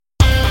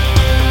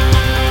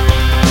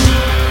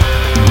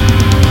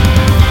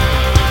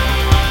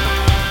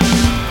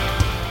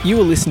You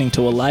are listening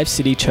to a Live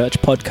City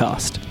Church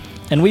podcast,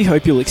 and we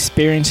hope you'll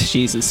experience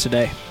Jesus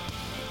today.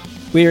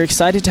 We are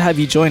excited to have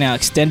you join our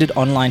extended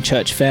online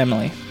church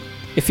family.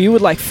 If you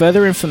would like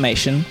further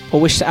information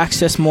or wish to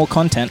access more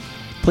content,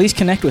 please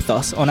connect with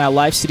us on our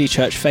Live City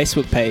Church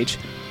Facebook page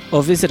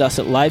or visit us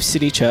at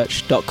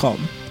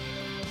livecitychurch.com.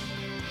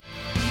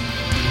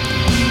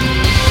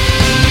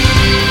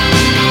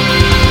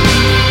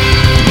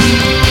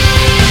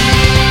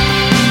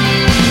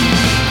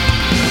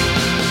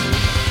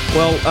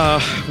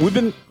 Well, we've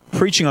been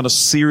preaching on a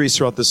series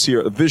throughout this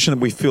year, a vision that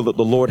we feel that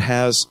the Lord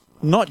has,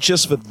 not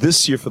just for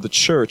this year for the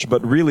church,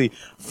 but really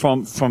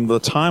from the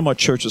time our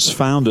church was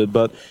founded,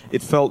 but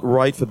it felt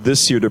right for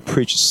this year to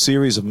preach a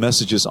series of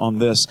messages on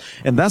this.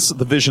 And that's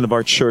the vision of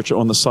our church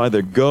on the side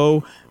there.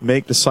 Go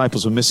make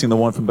disciples. We're missing the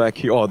one from back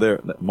here. Oh,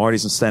 there,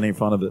 Marty's standing in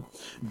front of it.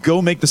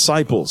 Go make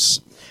disciples.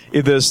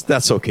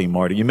 That's okay,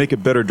 Marty. You make a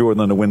better door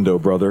than a window,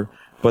 brother,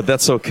 but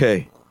that's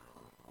okay.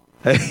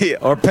 Hey,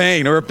 or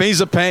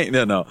he's a pain.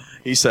 No,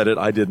 he said it.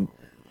 I didn't.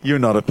 You're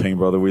not a pain,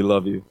 brother. We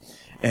love you.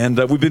 And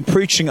we've been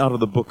preaching out of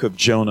the book of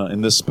Jonah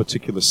in this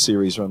particular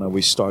series right now.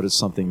 We started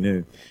something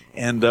new.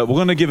 And we're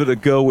going to give it a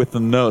go with the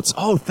notes.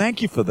 Oh,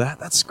 thank you for that.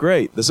 That's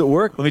great. Does it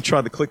work? Let me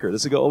try the clicker.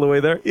 Does it go all the way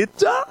there? It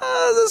does.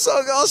 That's so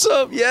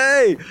awesome.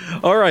 Yay.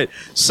 All right.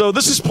 So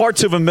this is part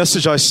 2 of a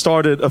message I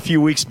started a few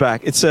weeks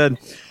back. It said,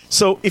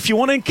 so if you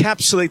want to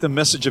encapsulate the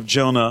message of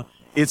Jonah,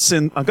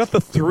 I got the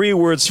 3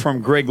 words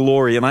from Greg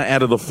Laurie, and I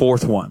added a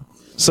 4th one.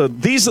 So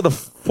these are the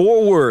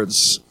 4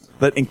 words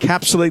that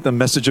encapsulate the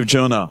message of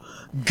Jonah.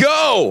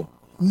 Go!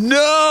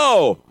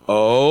 No!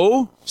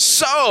 Oh!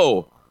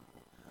 So!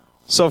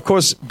 So, of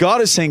course,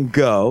 God is saying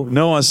go.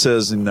 Noah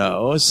says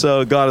no.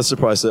 So God is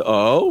surprised.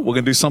 Oh, we're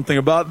going to do something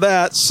about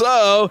that.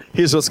 So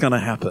here's what's going to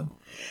happen.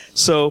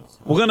 So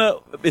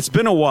it's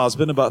been a while. It's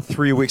been about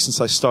 3 weeks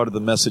since I started the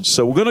message.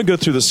 So we're going to go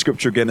through the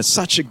scripture again. It's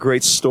such a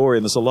great story,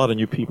 and there's a lot of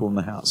new people in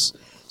the house.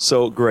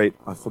 So great.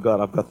 I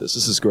forgot I've got this.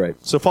 This is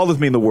great. So follow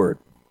with me in the word.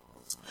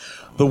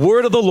 The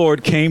word of the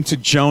Lord came to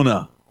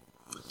Jonah,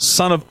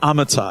 son of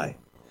Amittai.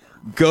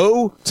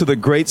 Go to the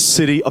great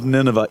city of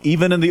Nineveh.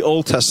 Even in the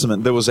Old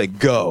Testament, there was a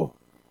go.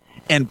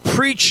 And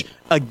preach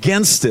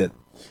against it,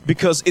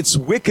 because its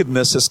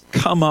wickedness has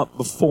come up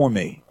before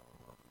me.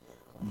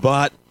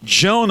 But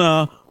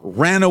Jonah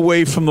ran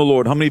away from the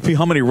Lord. How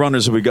many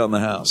runners have we got in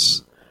the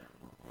house?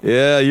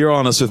 Yeah, you're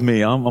honest with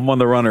me. I'm one of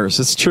the runners.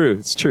 It's true.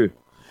 It's true.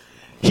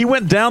 He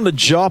went down to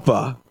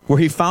Joppa, where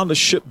he found a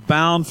ship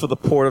bound for the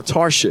port of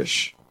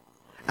Tarshish.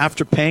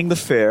 After paying the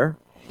fare,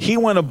 he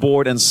went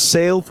aboard and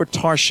sailed for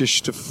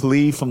Tarshish to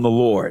flee from the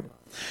Lord.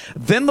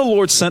 Then the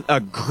Lord sent a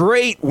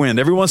great wind.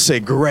 Everyone say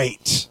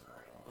great.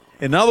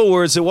 In other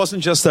words, it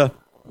wasn't just it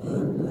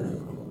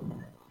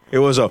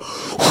was a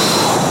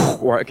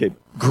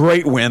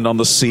great wind on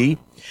the sea.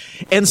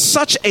 And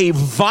such a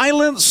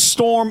violent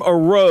storm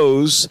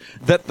arose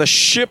that the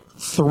ship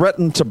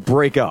threatened to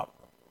break up.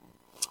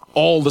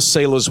 All the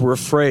sailors were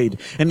afraid,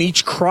 and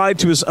each cried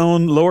to his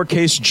own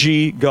lowercase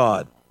g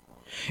God.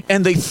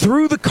 And they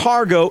threw the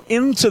cargo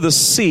into the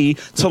sea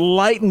to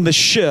lighten the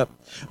ship.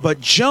 But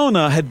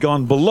Jonah had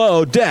gone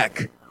below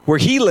deck, where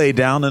he lay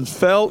down and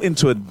fell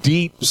into a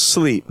deep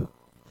sleep.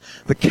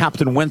 The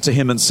captain went to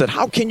him and said,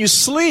 "How can you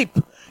sleep?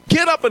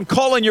 Get up and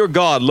call on your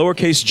God,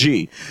 lowercase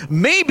g.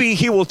 Maybe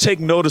he will take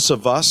notice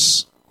of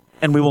us,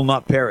 and we will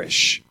not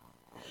perish."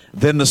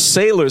 Then the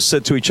sailors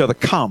said to each other,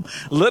 "Come,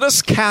 let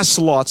us cast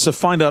lots to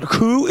find out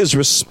who is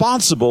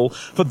responsible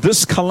for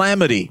this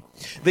calamity."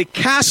 They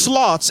cast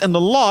lots, and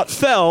the lot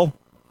fell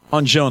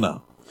on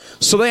Jonah.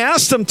 So they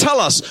asked him, "Tell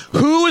us,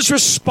 who is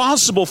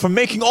responsible for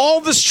making all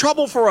this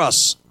trouble for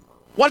us?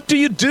 What do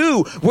you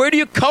do? Where do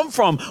you come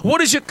from?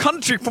 What is your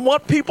country? From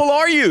what people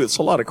are you?" It's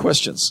a lot of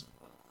questions.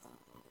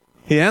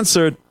 He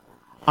answered,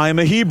 "I am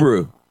a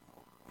Hebrew,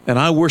 and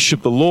I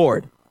worship the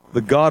Lord,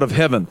 the God of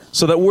heaven."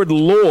 So that word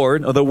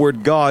Lord, or the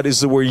word God,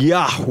 is the word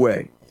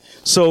Yahweh.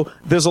 So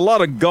there's a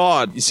lot of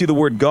God. You see the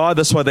word God?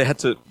 That's why they had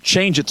to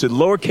change it to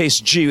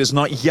lowercase g. Is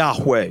not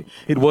Yahweh.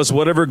 It was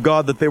whatever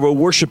God that they were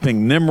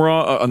worshiping.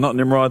 Not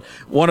Nimrod.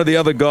 One of the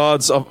other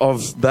gods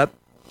of that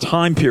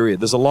time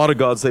period. There's a lot of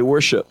gods they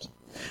worshipped.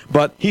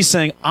 But he's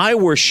saying, I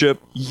worship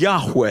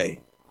Yahweh,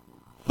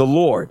 the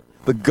Lord,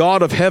 the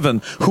God of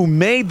heaven, who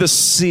made the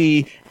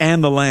sea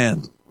and the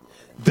land.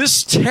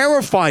 This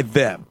terrified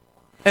them.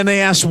 And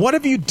they asked, "What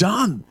have you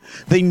done?"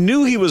 They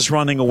knew he was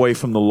running away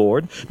from the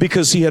Lord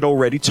because he had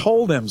already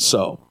told them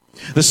so.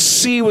 The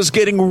sea was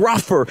getting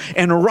rougher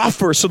and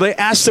rougher, so they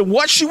asked him,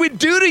 "What should we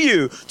do to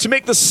you to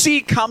make the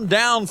sea come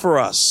down for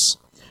us?"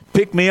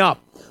 "Pick me up.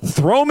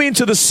 Throw me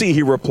into the sea,"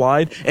 he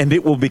replied, "and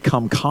it will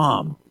become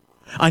calm.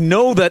 I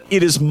know that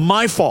it is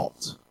my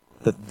fault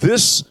that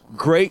this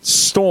great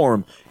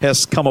storm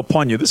has come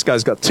upon you." This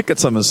guy's got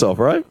tickets on himself,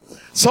 right?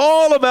 It's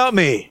all about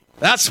me.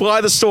 That's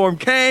why the storm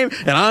came,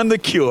 and I'm the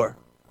cure.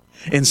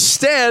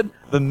 Instead,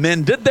 the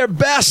men did their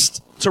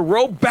best to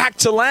row back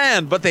to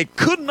land, but they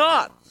could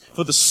not,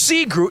 for the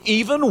sea grew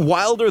even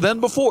wilder than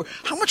before.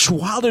 How much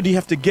wilder do you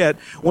have to get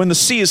when the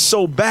sea is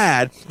so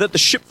bad that the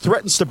ship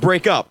threatens to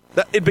break up?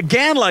 It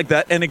began like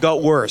that and it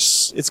got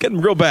worse. It's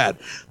getting real bad.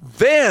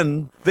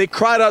 Then they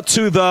cried out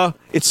to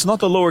it's not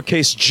the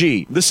lowercase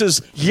g. This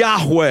is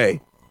Yahweh.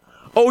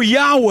 Oh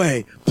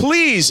Yahweh,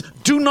 please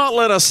do not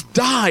let us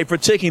die for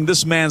taking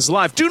this man's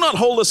life. Do not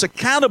hold us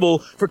accountable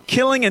for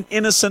killing an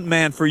innocent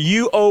man. For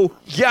you, oh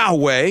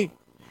Yahweh,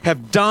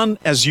 have done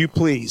as you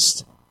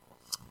pleased.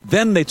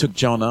 Then they took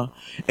Jonah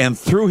and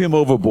threw him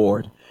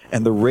overboard,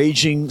 and the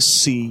raging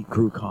sea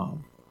grew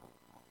calm.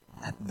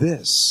 At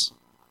this,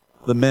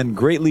 the men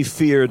greatly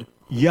feared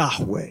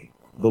Yahweh,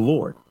 the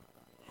Lord,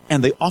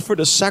 and they offered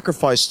a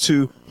sacrifice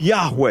to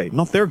Yahweh,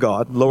 not their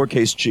God,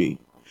 lowercase g,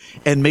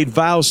 and made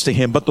vows to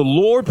him. But the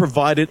Lord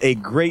provided a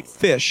great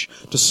fish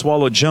to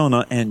swallow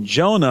Jonah, and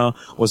Jonah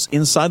was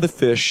inside the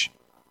fish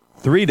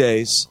 3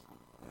 days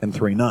and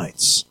 3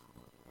 nights.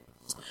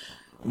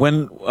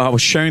 When I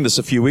was sharing this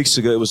a few weeks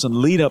ago, it was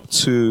in lead up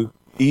to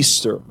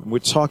Easter. We're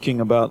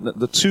talking about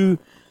the 2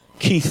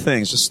 key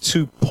things, just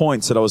 2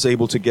 points that I was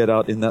able to get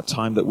out in that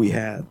time that we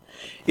had.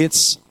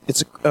 It's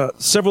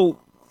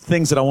several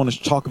things that I want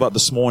to talk about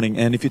this morning.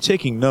 And if you're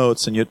taking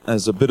notes, and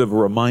as a bit of a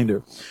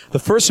reminder, the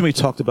first thing we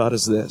talked about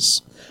is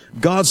this: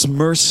 God's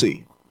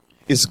mercy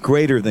is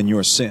greater than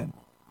your sin.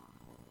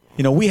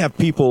 You know, we have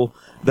people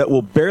that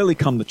will barely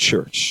come to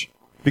church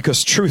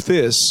because truth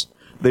is,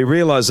 they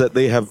realize that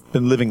they have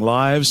been living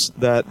lives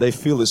that they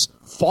feel is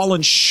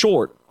fallen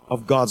short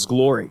of God's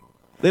glory.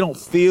 They don't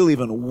feel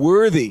even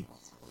worthy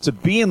to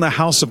be in the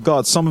house of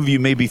God. Some of you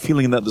may be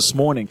feeling that this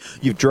morning.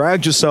 You've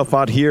dragged yourself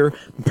out here,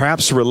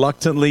 perhaps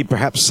reluctantly,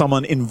 perhaps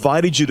someone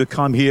invited you to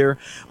come here,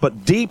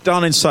 but deep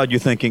down inside you're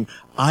thinking,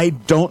 I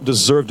don't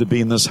deserve to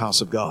be in this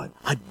house of God.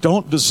 I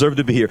don't deserve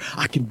to be here.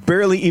 I can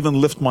barely even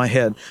lift my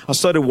head. I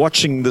started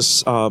watching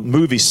this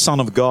movie,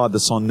 Son of God,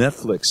 that's on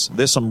Netflix.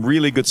 There's some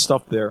really good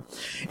stuff there.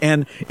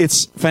 And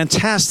it's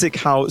fantastic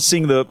how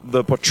seeing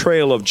the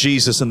portrayal of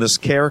Jesus in this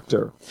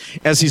character.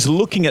 As he's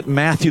looking at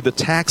Matthew, the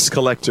tax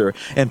collector,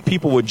 and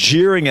people were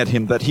jeering at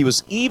him that he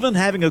was even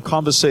having a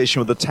conversation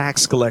with the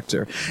tax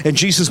collector. And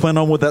Jesus went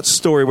on with that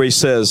story where he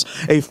says,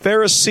 a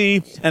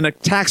Pharisee and a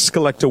tax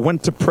collector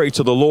went to pray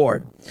to the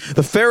Lord.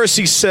 The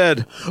Pharisee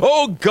said,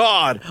 oh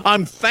God,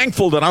 I'm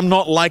thankful that I'm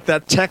not like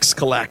that tax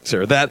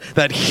collector,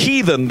 that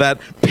heathen,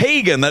 that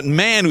pagan, that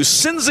man who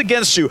sins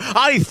against you.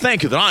 I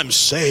thank you that I'm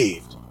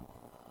saved.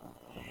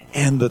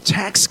 And the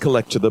tax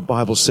collector, the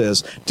Bible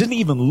says, didn't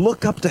even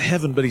look up to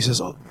heaven, but he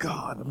says, oh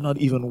God, I'm not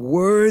even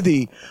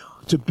worthy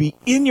to be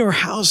in your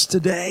house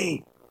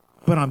today,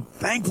 but I'm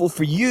thankful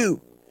for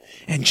you.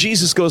 And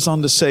Jesus goes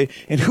on to say,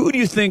 and who do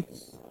you think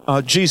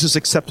Jesus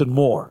accepted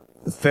more,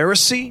 the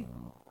Pharisee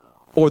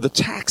or the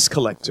tax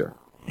collector?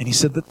 And he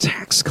said, the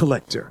tax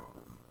collector.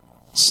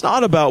 It's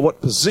not about what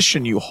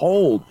position you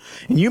hold.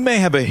 And you may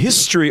have a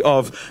history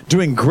of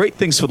doing great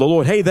things for the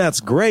Lord. Hey,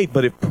 that's great.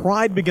 But if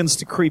pride begins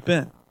to creep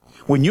in,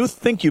 when you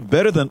think you're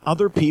better than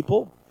other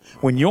people,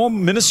 when your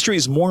ministry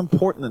is more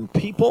important than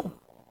people,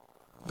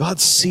 God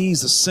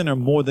sees a sinner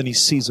more than he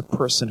sees a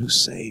person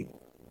who's saved.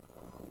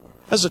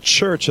 As a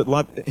church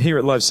here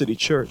at Live City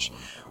Church,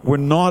 we're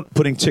not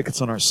putting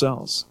tickets on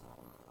ourselves.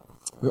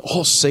 We're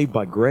all saved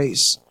by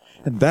grace.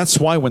 And that's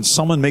why when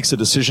someone makes a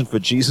decision for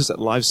Jesus at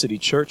Live City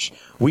Church,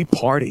 we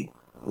party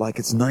like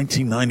it's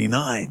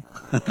 1999.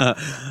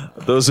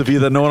 Those of you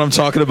that know what I'm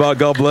talking about,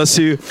 God bless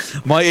you.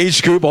 My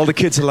age group, all the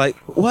kids are like,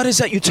 what is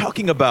that you're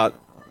talking about?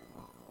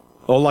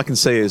 All I can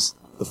say is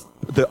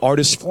the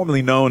artist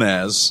formerly known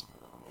as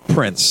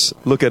Prince.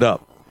 Look it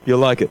up. You'll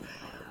like it.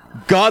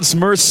 God's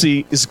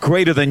mercy is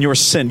greater than your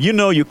sin. You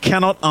know you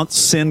cannot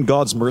unsin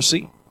God's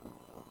mercy.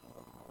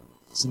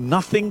 There's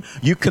nothing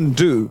you can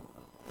do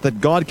that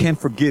God can't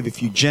forgive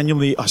if you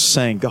genuinely are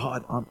saying,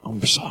 God,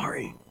 I'm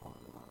sorry.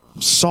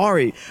 I'm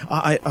sorry.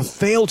 I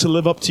failed to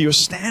live up to your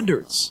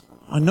standards.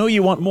 I know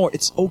you want more.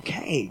 It's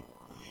okay.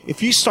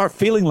 If you start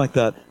feeling like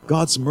that,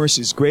 God's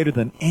mercy is greater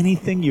than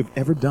anything you've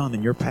ever done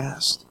in your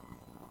past.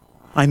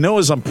 I know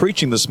as I'm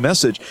preaching this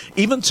message,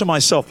 even to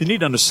myself, you need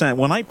to understand,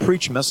 when I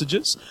preach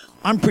messages,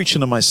 I'm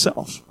preaching to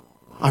myself.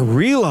 I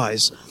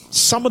realize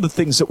some of the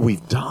things that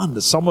we've done,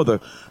 some of the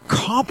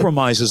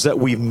compromises that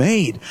we've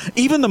made,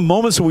 even the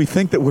moments where we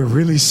think that we're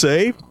really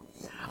saved.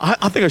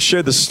 I think I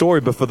shared this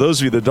story, but for those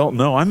of you that don't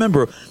know,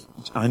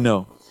 I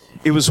know,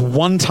 it was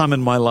one time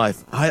in my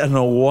life. I don't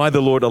know why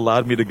the Lord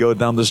allowed me to go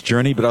down this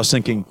journey, but I was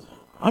thinking,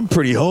 I'm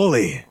pretty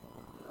holy.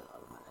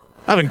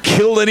 I haven't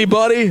killed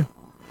anybody.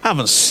 I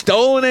haven't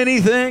stolen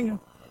anything.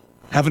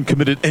 Haven't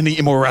committed any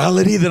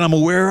immorality that I'm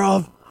aware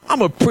of.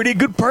 I'm a pretty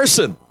good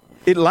person.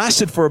 It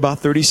lasted for about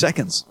 30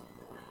 seconds.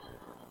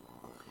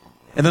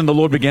 And then the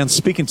Lord began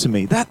speaking to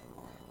me. That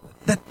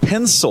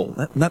pencil,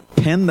 that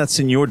pen that's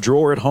in your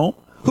drawer at home,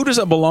 who does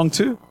that belong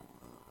to?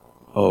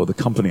 Oh, the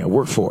company I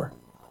work for.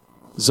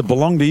 Does it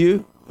belong to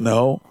you?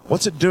 No.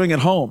 What's it doing at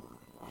home?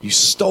 You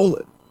stole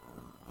it.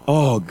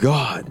 Oh,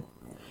 God.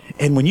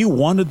 And when you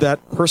wanted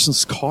that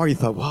person's car, you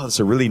thought, wow, that's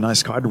a really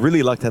nice car. I'd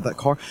really like to have that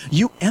car.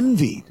 You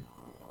envied.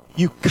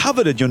 You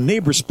coveted your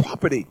neighbor's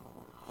property.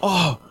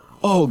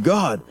 Oh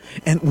God.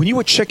 And when you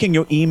were checking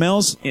your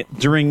emails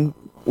during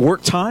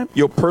work time,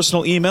 your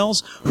personal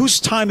emails, whose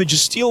time did you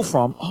steal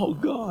from? Oh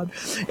God.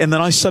 And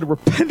then I started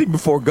repenting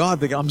before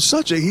God, thinking, I'm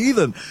such a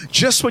heathen,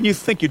 just when you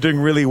think you're doing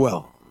really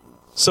well.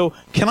 So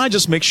can I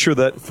just make sure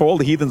that for all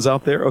the heathens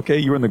out there, okay,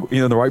 you're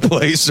in the right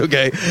place,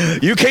 okay?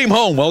 You came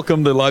home.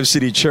 Welcome to Live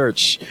City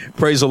Church.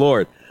 Praise the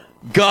Lord.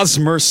 God's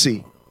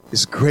mercy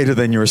is greater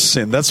than your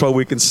sin. That's why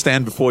we can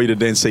stand before you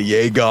today and say,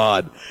 yea,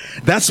 God.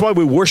 That's why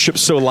we worship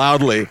so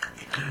loudly,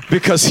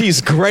 because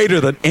He's greater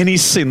than any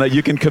sin that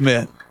you can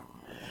commit.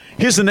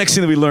 Here's the next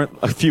thing that we learned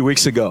a few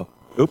weeks ago.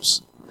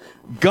 Oops.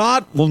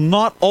 God will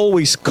not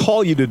always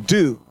call you to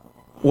do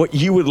what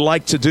you would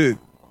like to do.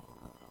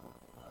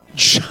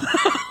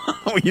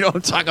 You know what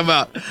I'm talking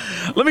about.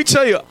 Let me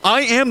tell you,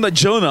 I am the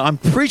Jonah. I'm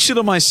preaching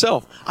to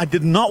myself. I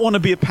did not want to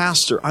be a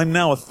pastor. I'm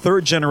now a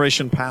third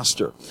generation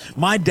pastor.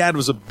 My dad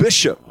was a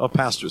bishop of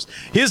pastors.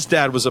 His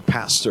dad was a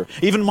pastor.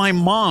 Even my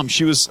mom,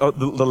 she was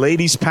the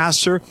ladies'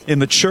 pastor in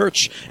the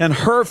church, and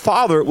her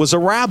father was a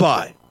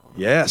rabbi.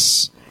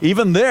 Yes.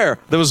 Even there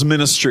was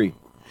ministry.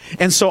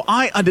 And so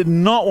I did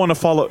not want to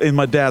follow in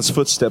my dad's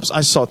footsteps.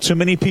 I saw too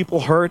many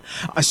people hurt.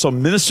 I saw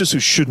ministers who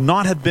should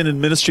not have been in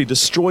ministry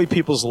destroy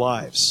people's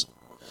lives.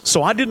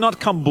 So I did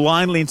not come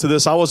blindly into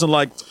this. I wasn't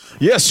like,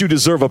 yes, you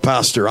deserve a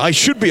pastor. I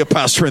should be a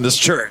pastor in this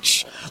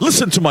church.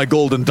 Listen to my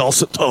golden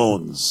dulcet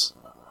tones.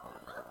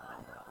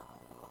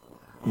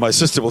 My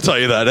sister will tell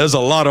you that. There's a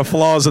lot of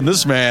flaws in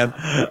this man.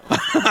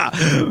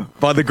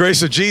 By the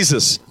grace of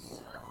Jesus.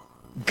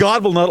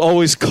 God will not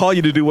always call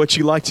you to do what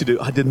you like to do.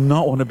 I did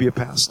not want to be a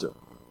pastor.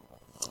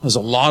 There's a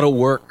lot of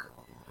work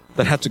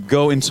that had to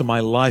go into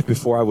my life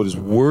before I was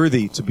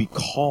worthy to be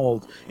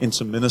called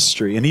into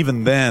ministry. And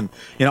even then,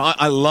 you know,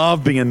 I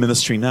love being in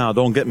ministry now,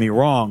 don't get me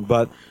wrong,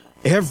 but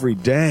every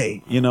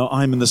day, you know,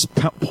 I'm in this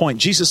point.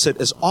 Jesus said,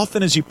 as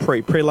often as you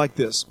pray, pray like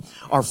this.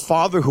 Our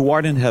Father who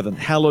art in heaven,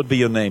 hallowed be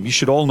your name. You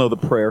should all know the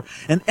prayer.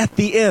 And at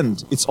the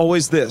end, it's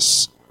always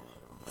this.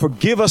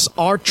 Forgive us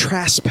our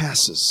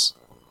trespasses,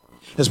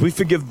 as we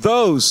forgive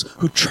those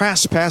who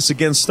trespass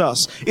against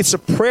us. It's a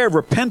prayer of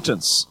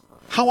repentance.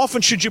 How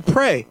often should you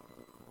pray?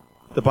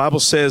 The Bible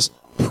says,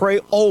 pray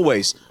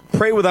always.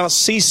 Pray without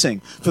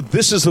ceasing, for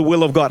this is the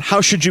will of God. How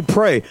should you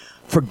pray?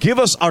 Forgive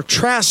us our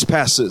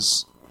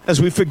trespasses,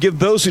 as we forgive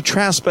those who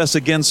trespass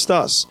against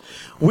us.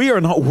 We are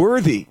not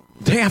worthy.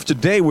 Day after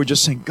day, we're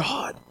just saying,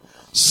 God,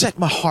 set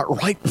my heart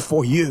right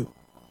before you,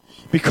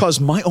 because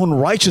my own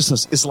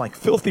righteousness is like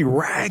filthy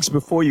rags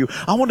before you.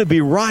 I want to be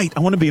right.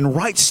 I want to be in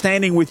right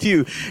standing with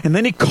you. And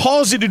then He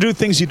calls you to do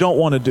things you don't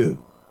want to do.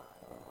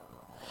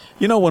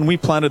 You know, when we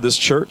planted this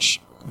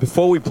church,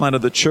 before we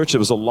planted the church, there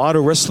was a lot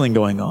of wrestling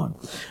going on.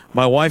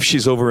 My wife,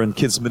 she's over in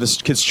kids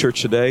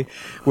church today.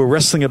 We're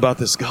wrestling about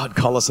this. God,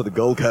 call us to the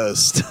Gold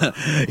Coast.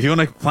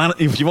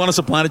 If you want us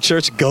to plant a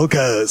church, Gold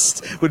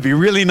Coast would be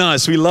really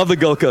nice. We love the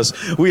Gold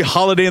Coast. We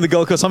holiday in the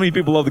Gold Coast. How many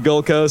people love the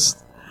Gold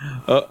Coast?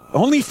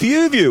 Only a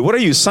few of you. What are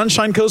you,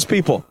 Sunshine Coast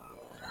people?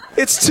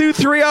 It's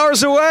 2-3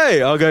 hours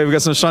away. Okay, we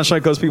got some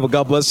Sunshine Coast people.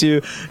 God bless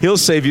you. He'll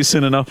save you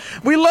soon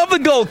enough. We love the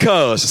Gold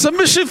Coast. It's a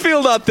mission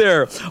field out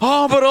there.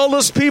 Oh, but all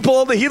those people,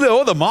 all the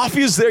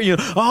mafia's there.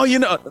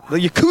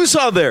 The Yakuza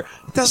out there.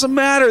 It doesn't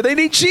matter. They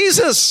need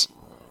Jesus.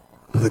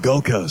 The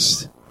Gold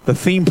Coast, the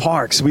theme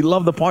parks. We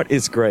love the park.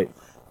 It's great.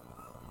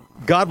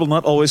 God will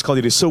not always call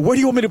you to. So where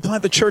do you want me to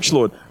plant the church,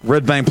 Lord?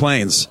 Red Bank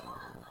Plains.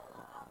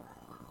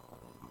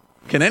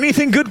 Can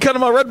anything good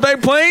come out of Red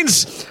Bank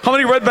Plains? How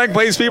many Red Bank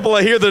Plains people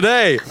are here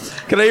today?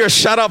 Can I hear a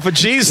shout out for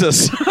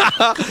Jesus?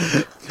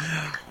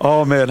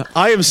 Oh, man.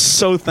 I am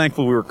so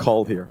thankful we were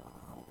called here.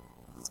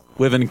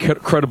 We have an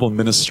incredible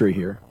ministry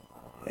here.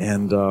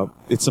 And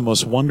it's the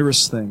most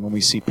wondrous thing when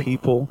we see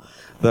people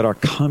that are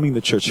coming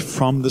to church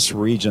from this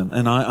region.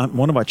 And I'm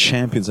one of my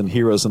champions and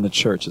heroes in the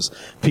church is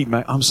Pete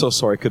Mack. I'm so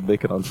sorry I couldn't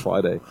make it on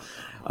Friday.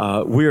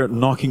 We're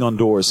knocking on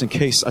doors. In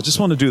case, I just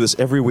want to do this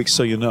every week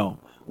so you know.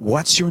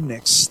 What's your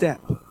next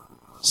step?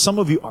 Some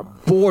of you are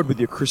bored with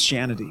your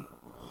Christianity.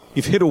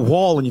 You've hit a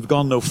wall and you've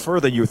gone no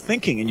further. You're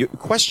thinking and you're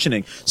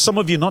questioning. Some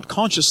of you not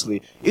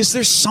consciously. Is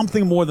there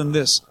something more than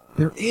this?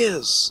 There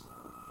is.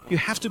 You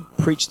have to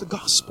preach the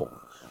gospel.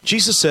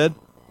 Jesus said,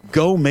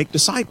 go make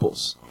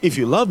disciples. If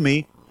you love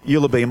me,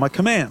 you'll obey my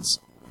commands.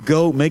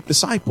 Go make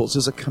disciples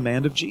is a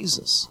command of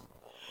Jesus.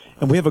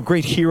 And we have a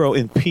great hero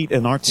in Pete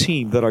and our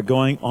team that are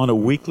going on a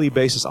weekly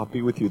basis. I'll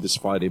be with you this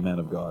Friday, man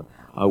of God.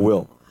 I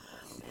will.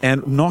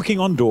 And knocking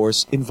on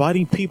doors,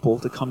 inviting people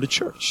to come to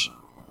church,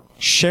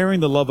 sharing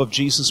the love of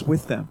Jesus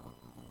with them.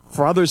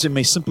 For others, it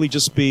may simply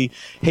just be,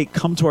 hey,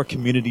 come to our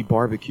community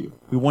barbecue.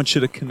 We want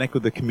you to connect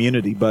with the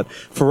community. But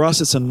for us,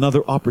 it's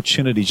another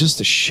opportunity just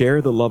to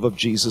share the love of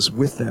Jesus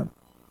with them.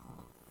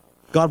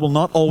 God will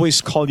not always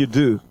call you to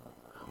do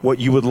what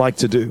you would like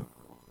to do.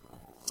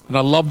 And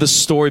I love this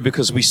story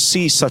because we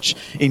see such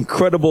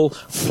incredible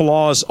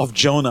flaws of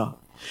Jonah.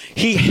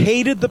 He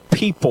hated the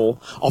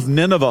people of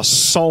Nineveh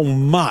so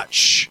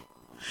much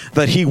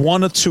that he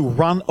wanted to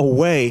run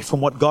away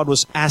from what God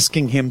was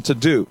asking him to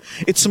do.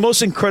 It's the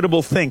most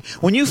incredible thing.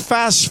 When you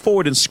fast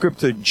forward in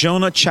Scripture,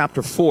 Jonah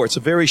chapter 4, it's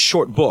a very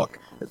short book.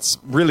 It's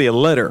really a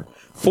letter.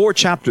 4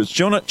 chapters.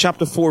 Jonah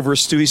chapter 4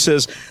 verse 2, he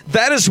says,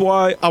 "That is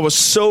why I was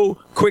so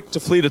quick to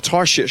flee to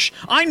Tarshish.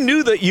 I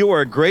knew that you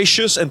are a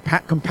gracious and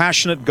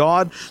compassionate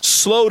God,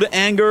 slow to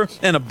anger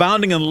and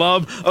abounding in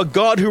love, a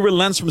God who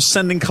relents from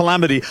sending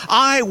calamity.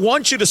 I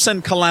want you to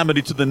send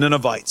calamity to the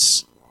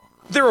Ninevites.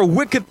 They're a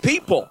wicked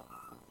people.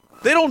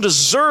 They don't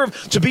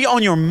deserve to be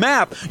on your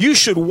map. You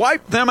should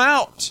wipe them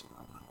out."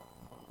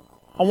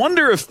 I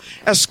wonder if,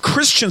 as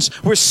Christians,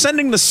 we're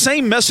sending the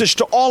same message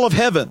to all of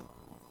heaven.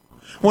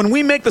 When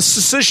we make this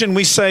decision,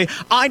 we say,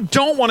 I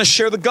don't want to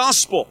share the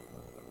gospel.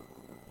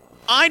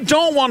 I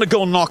don't want to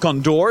go knock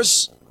on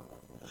doors.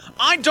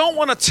 I don't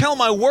want to tell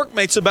my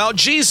workmates about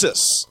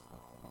Jesus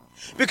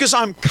because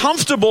I'm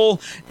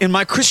comfortable in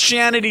my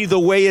Christianity the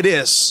way it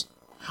is.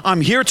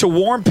 I'm here to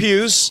warm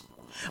pews.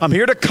 I'm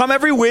here to come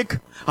every week.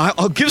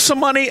 I'll give some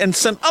money and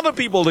send other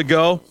people to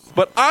go,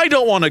 but I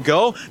don't want to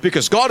go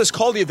because God has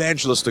called the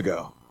evangelist to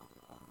go.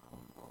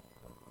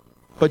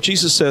 But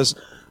Jesus says,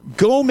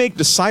 go make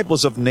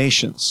disciples of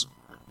nations,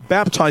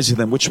 baptizing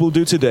them, which we'll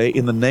do today,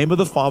 in the name of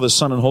the Father,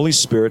 Son, and Holy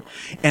Spirit,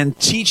 and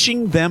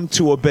teaching them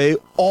to obey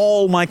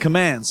all my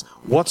commands.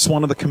 What's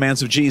one of the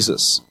commands of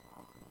Jesus?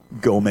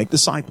 Go make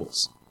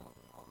disciples.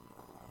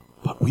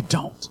 But we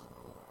don't.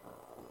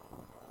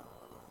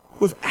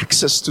 We have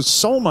access to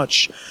so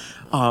much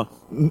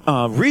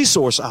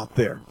resource out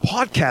there,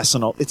 podcasts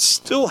and all. It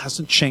still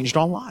hasn't changed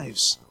our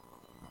lives.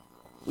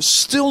 We're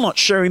still not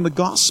sharing the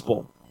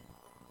gospel.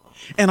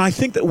 And I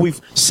think that we've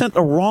sent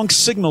a wrong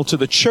signal to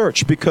the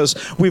church because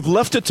we've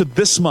left it to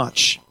this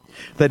much,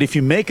 that if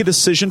you make a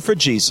decision for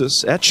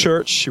Jesus at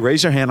church, you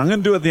raise your hand, I'm going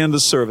to do it at the end of the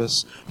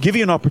service, give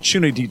you an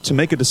opportunity to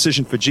make a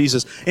decision for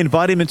Jesus,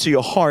 invite him into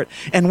your heart.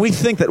 And we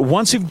think that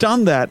once you've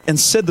done that and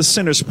said the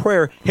sinner's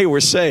prayer, hey, we're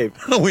saved.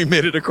 We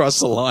made it across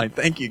the line.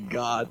 Thank you,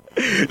 God.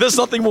 There's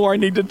nothing more I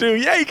need to do.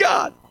 Yay,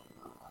 God.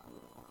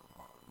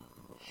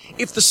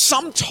 If the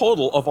sum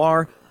total of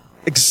our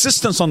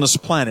existence on this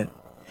planet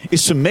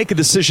is to make a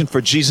decision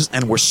for Jesus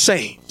and we're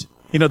saved.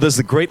 You know, there's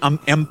the great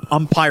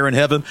umpire in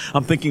heaven.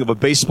 I'm thinking of a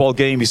baseball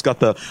game. He's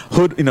got the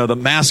hood, the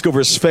mask over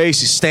his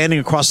face. He's standing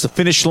across the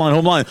finish line,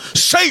 home line.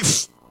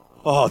 Safe!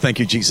 Oh, thank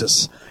you,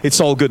 Jesus. It's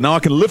all good. Now I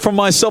can live for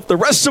myself the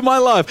rest of my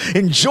life.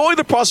 Enjoy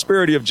the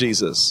prosperity of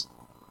Jesus.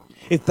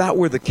 If that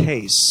were the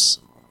case,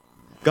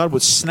 God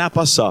would snap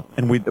us up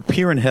and we'd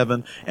appear in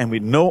heaven and we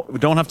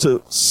don't have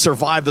to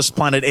survive this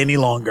planet any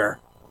longer.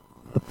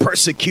 The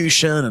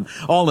persecution and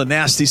all the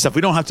nasty stuff.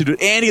 We don't have to do it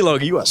any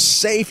longer. You are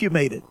safe. You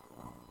made it.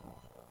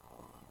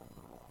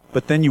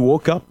 But then you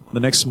woke up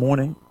the next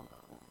morning.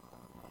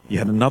 You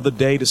had another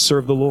day to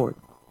serve the Lord.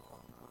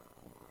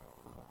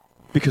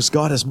 Because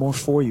God has more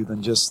for you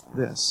than just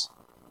this.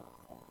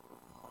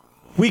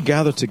 We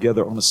gather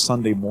together on a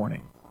Sunday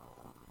morning.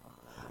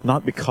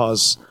 Not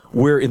because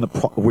we're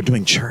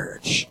doing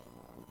church.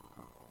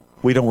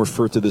 We don't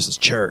refer to this as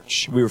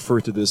church. We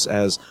refer to this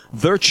as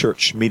the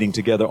church meeting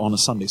together on a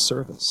Sunday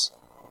service.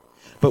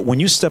 But when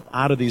you step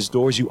out of these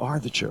doors, you are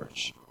the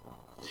church.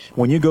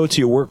 When you go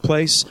to your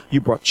workplace,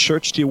 you brought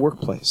church to your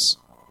workplace.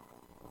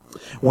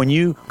 When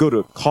you go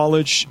to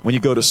college, when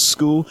you go to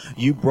school,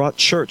 you brought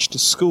church to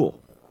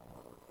school.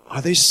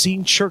 Are they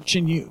seeing church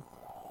in you?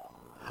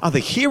 Are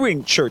they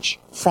hearing church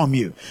from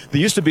you?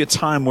 There used to be a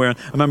time where,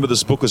 I remember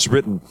this book was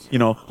written,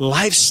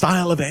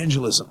 lifestyle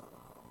evangelism.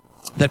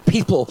 That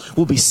people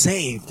will be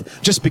saved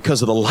just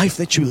because of the life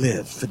that you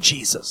live for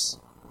Jesus.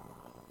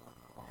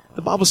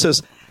 The Bible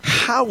says,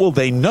 how will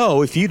they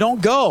know if you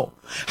don't go?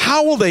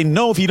 How will they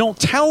know if you don't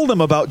tell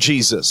them about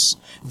Jesus?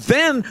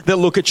 Then they'll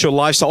look at your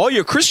lifestyle. Oh,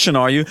 you're a Christian,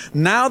 are you?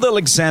 Now they'll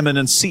examine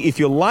and see if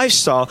your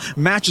lifestyle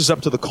matches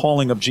up to the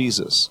calling of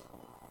Jesus.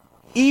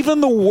 Even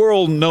the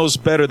world knows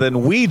better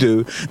than we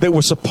do that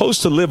we're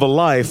supposed to live a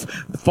life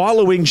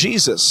following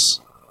Jesus.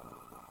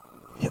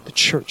 Yet the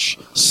church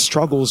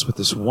struggles with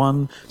this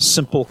one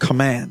simple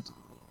command.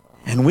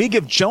 And we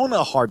give Jonah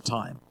a hard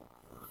time.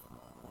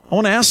 I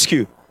want to ask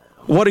you,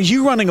 what are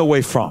you running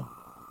away from?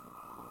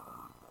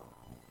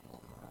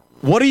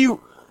 What are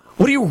you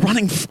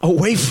running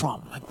away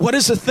from? What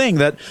is the thing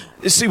that,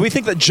 we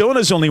think that Jonah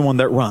is the only one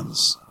that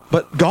runs.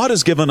 But God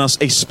has given us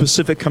a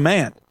specific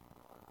command.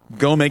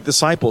 Go make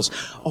disciples.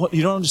 Oh,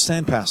 you don't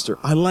understand, Pastor.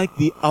 I like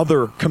the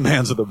other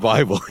commands of the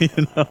Bible.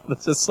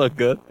 That's just so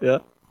good. Yeah.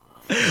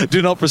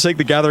 Do not forsake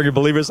the gathering of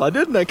believers. I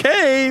didn't. I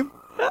came.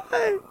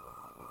 Hey.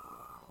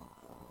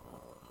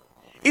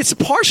 It's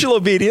partial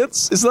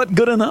obedience. Is that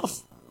good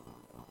enough?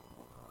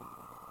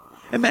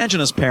 Imagine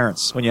as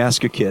parents, when you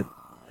ask your kid,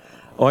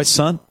 all right,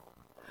 son,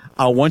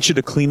 I want you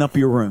to clean up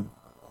your room.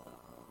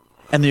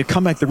 And then you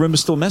come back, the room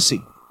is still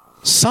messy.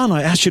 Son,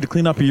 I asked you to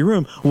clean up your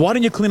room. Why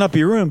didn't you clean up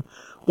your room?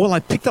 Well, I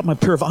picked up my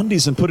pair of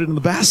undies and put it in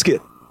the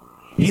basket.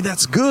 Hey,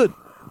 that's good.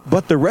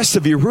 But the rest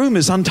of your room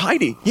is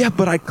untidy. Yeah,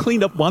 but I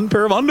cleaned up one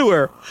pair of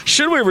underwear.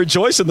 Should we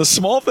rejoice in the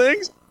small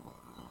things?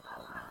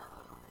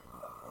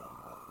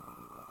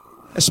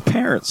 As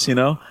parents,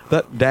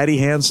 that daddy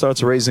hand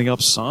starts raising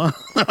up, son.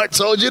 I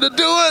told you to do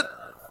it.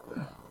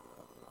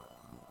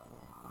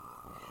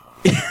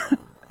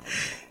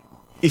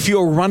 If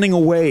you're running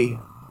away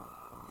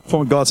from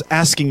what God's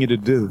asking you to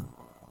do,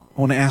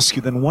 I want to ask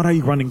you then, what are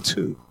you running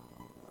to?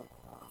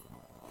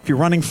 If you're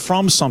running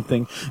from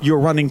something, you're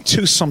running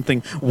to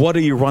something, what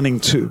are you running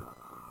to?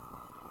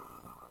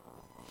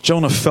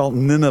 Jonah felt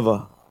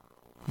Nineveh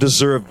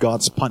deserved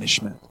God's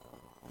punishment,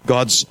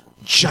 God's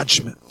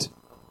judgment.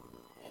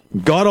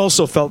 God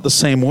also felt the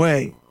same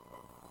way.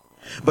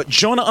 But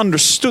Jonah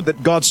understood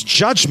that God's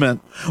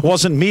judgment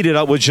wasn't meted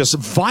out with just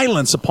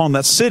violence upon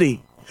that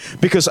city.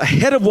 Because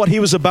ahead of what he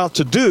was about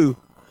to do,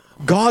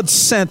 God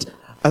sent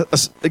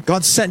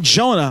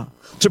Jonah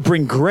to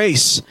bring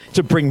grace,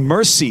 to bring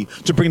mercy,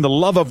 to bring the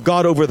love of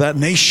God over that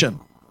nation.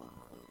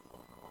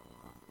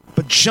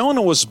 But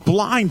Jonah was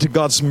blind to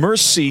God's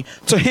mercy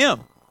to him.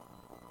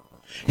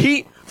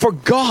 He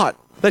forgot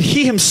that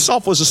he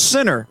himself was a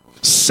sinner,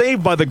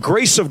 saved by the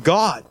grace of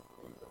God.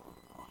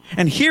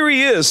 And here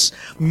he is,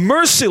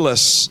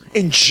 merciless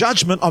in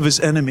judgment of his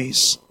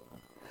enemies.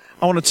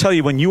 I want to tell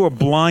you, when you are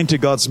blind to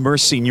God's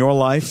mercy in your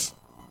life,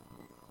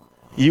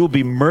 you will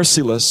be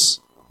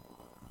merciless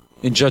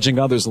in judging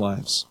others'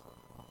 lives.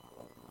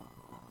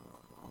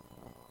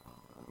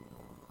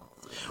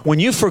 When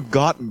you've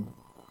forgotten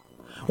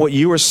what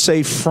you were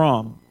saved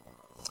from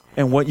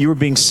and what you were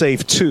being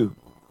saved to,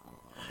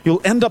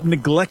 you'll end up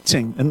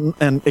neglecting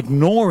and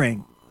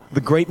ignoring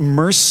the great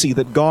mercy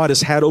that God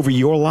has had over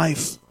your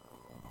life.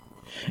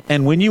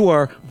 And when you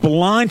are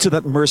blind to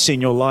that mercy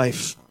in your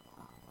life,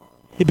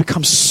 it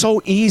becomes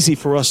so easy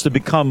for us to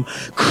become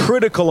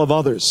critical of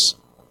others.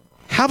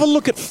 Have a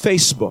look at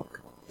Facebook.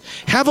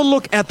 Have a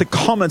look at the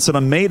comments that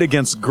are made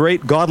against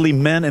great godly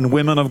men and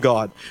women of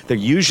God. They're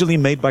usually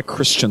made by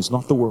Christians,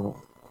 not the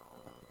world.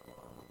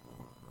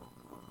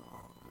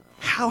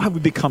 How have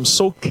we become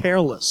so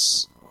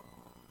careless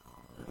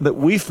that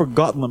we've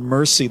forgotten the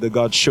mercy that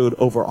God showed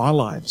over our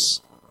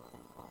lives,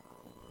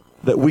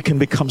 that we can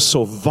become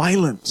so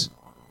violent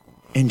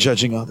in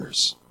judging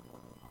others?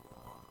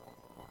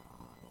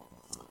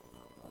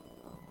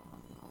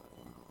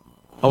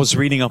 I was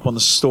reading up on the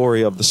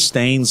story of the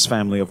Staines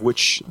family, of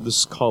which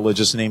this college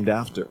is named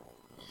after.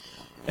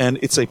 And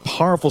it's a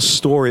powerful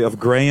story of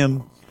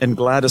Graham and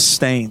Gladys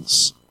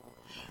Staines.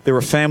 They were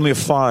a family of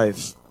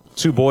 5,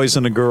 2 boys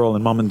and a girl,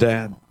 and mom and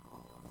dad.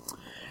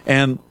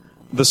 And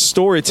the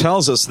story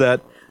tells us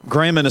that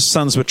Graham and his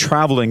sons were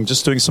traveling,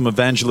 just doing some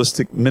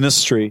evangelistic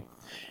ministry,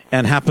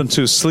 and happened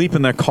to sleep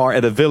in their car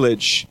at a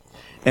village.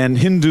 And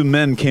Hindu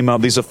men came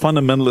out. These are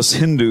fundamentalist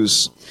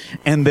Hindus.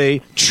 And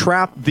they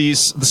trapped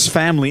this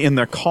family in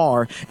their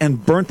car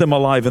and burnt them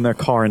alive in their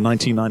car in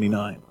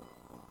 1999.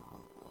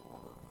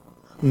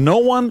 No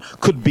one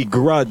could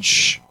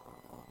begrudge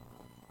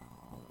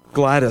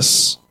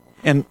Gladys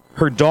and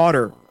her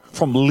daughter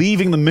from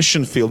leaving the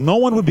mission field. No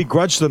one would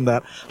begrudge them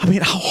that. I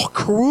mean, how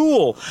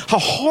cruel, how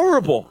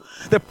horrible.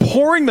 They're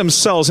pouring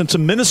themselves into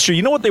ministry.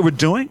 You know what they were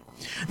doing?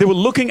 They were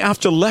looking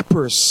after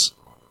lepers.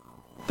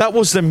 That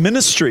was their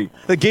ministry.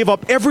 They gave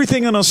up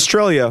everything in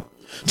Australia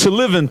to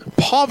live in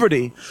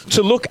poverty,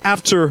 to look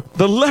after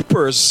the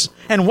lepers.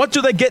 And what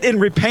do they get in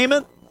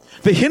repayment?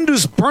 The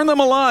Hindus burn them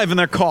alive in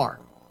their car.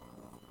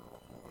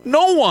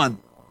 No one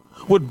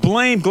would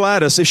blame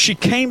Gladys if she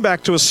came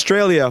back to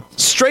Australia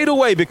straight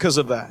away because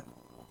of that.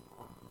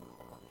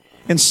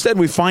 Instead,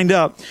 we find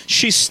out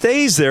she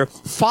stays there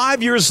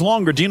 5 years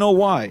longer. Do you know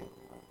why?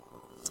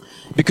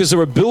 Because they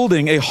were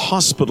building a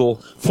hospital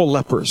for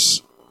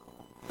lepers.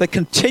 They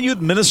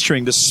continued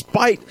ministering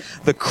despite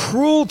the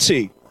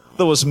cruelty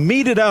that was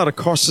meted out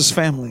across his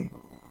family.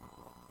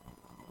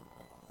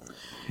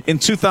 In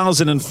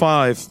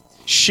 2005,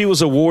 she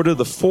was awarded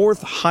the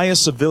 4th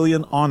highest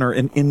civilian honor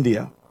in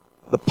India,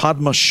 the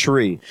Padma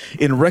Shri,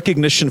 in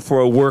recognition for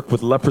her work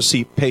with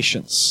leprosy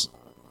patients.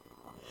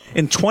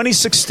 In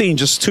 2016,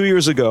 just 2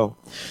 years ago,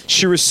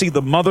 she received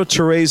the Mother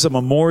Teresa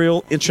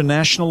Memorial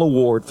International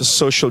Award for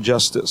Social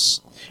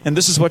Justice. And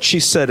this is what she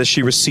said as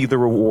she received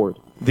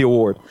the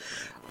award.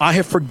 I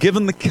have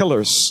forgiven the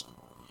killers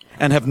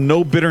and have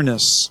no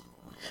bitterness,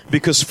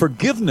 because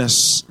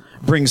forgiveness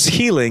brings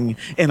healing,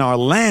 and our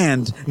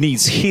land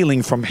needs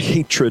healing from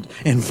hatred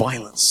and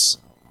violence.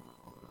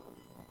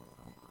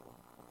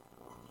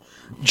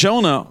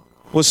 Jonah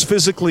was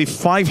physically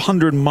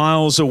 500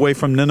 miles away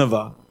from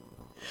Nineveh,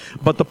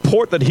 but the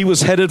port that he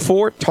was headed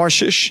for,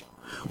 Tarshish,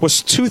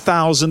 was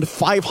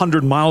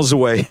 2,500 miles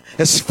away,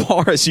 as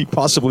far as he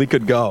possibly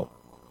could go.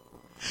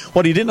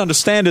 What he didn't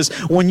understand is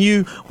when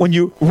you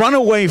run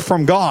away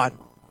from God,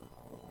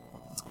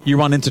 you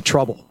run into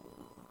trouble.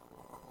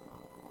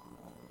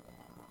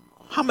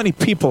 How many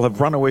people have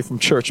run away from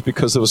church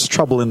because there was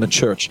trouble in the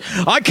church?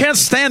 I can't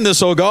stand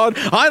this, oh God.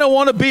 I don't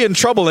want to be in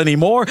trouble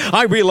anymore.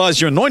 I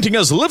realize your anointing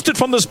has lifted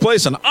from this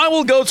place, and I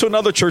will go to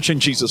another church in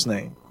Jesus'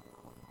 name.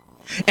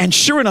 And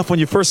sure enough, when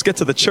you first get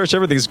to the church,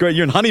 everything's great.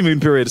 You're in honeymoon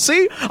period.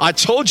 See, I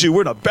told you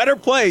we're in a better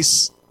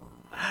place.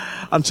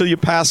 Until your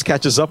past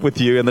catches up with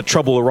you and the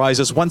trouble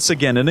arises once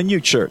again in a new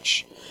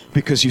church.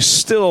 because you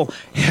still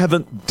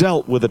haven't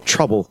dealt with the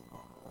trouble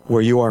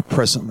where you are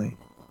presently.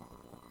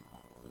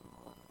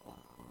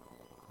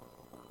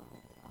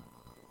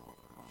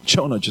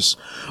 Jonah just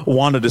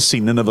wanted to see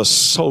Nineveh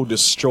so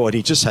destroyed.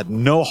 He just had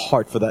no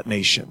heart for that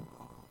nation.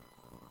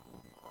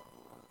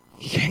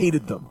 He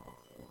hated them.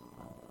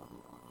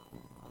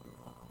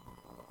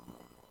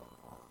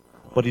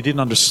 But he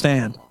didn't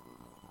understand.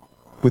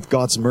 With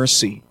God's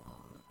mercy,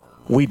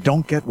 we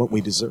don't get what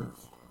we deserve.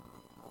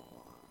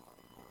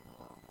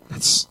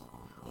 That's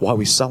why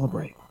we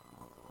celebrate.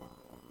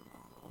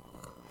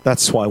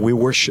 That's why we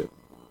worship.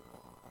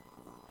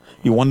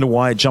 You wonder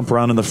why I jump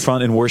around in the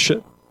front and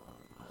worship?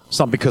 It's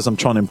not because I'm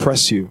trying to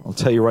impress you. I'll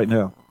tell you right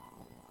now.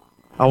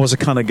 I was the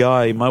kind of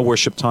guy, in my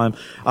worship time,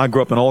 I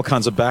grew up in all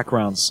kinds of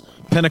backgrounds.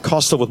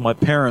 Pentecostal with my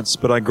parents,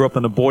 but I grew up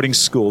in a boarding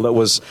school that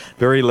was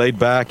very laid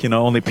back,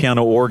 only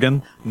piano,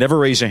 organ. Never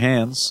raise your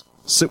hands.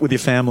 Sit with your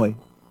family.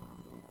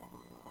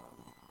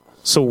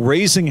 So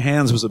raising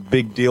hands was a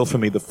big deal for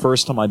me the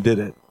first time I did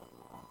it.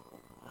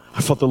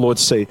 I felt the Lord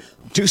say,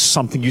 do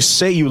something. You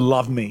say you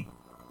love me.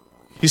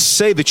 You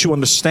say that you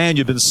understand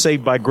you've been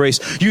saved by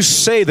grace. You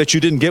say that you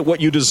didn't get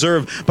what you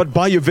deserve, but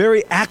by your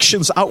very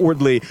actions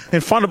outwardly,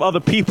 in front of other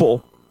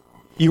people,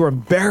 you are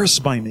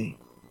embarrassed by me.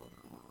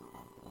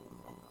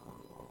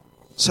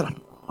 I said,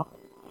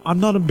 I'm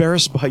not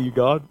embarrassed by you,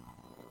 God.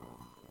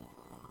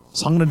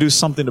 So I'm going to do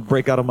something to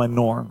break out of my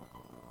norm.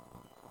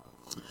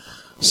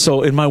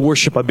 So in my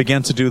worship, I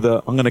began to do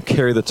I'm going to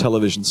carry the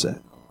television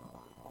set.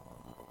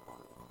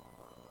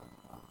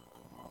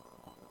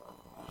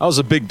 That was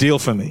a big deal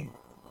for me.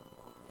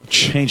 It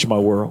changed my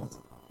world.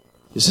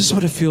 Is this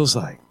what it feels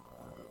like?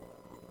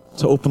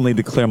 To openly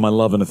declare my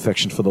love and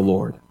affection for the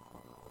Lord.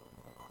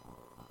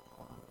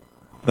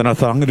 Then I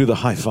thought, I'm going to do the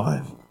high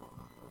five.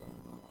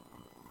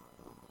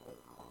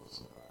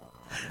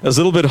 It was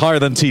a little bit higher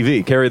than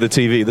TV. Carry the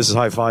TV. This is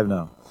high five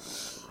now.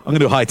 I'm going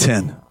to do high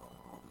 10.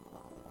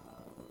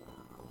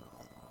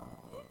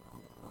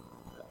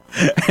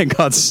 And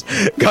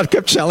God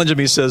kept challenging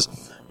me. He says,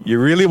 you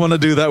really want to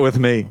do that with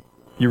me?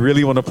 You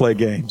really want to play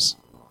games?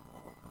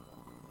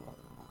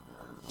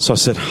 So I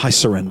said, I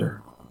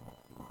surrender.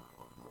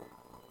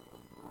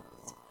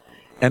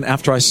 And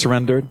after I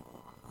surrendered,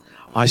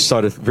 I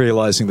started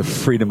realizing the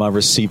freedom I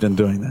received in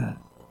doing that.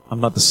 I'm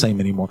not the same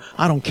anymore.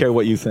 I don't care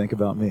what you think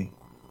about me.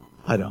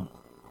 I don't.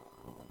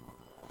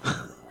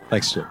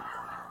 Thanks, Jim.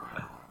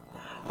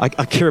 I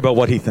care about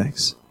what he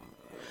thinks.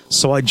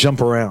 So I jump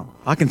around.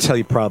 I can tell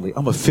you proudly,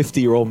 I'm a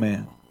 50-year-old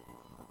man.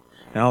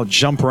 And I'll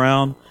jump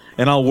around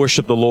and I'll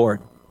worship the Lord.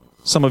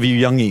 Some of you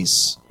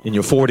youngies in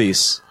your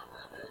 40s.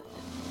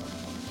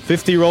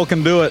 50-year-old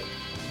can do it.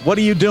 What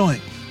are you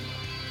doing?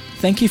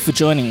 Thank you for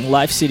joining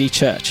Life City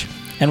Church,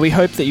 and we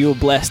hope that you were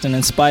blessed and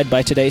inspired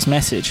by today's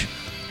message.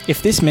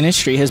 If this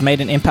ministry has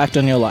made an impact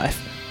on your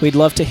life, we'd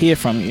love to hear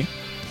from you.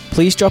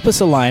 Please drop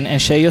us a line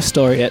and share your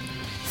story at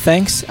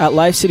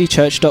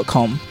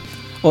thanks@livecitychurch.com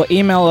or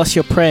email us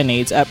your prayer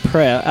needs at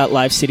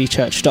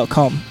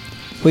prayer@livecitychurch.com.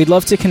 We'd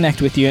love to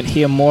connect with you and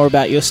hear more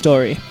about your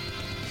story.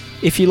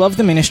 If you love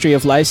the ministry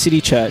of Life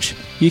City Church,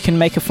 you can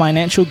make a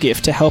financial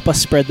gift to help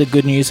us spread the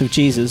good news of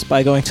Jesus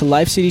by going to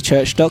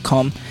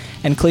livecitychurch.com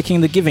and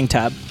clicking the Giving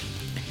tab.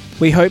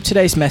 We hope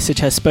today's message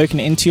has spoken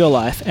into your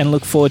life and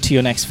look forward to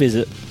your next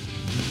visit.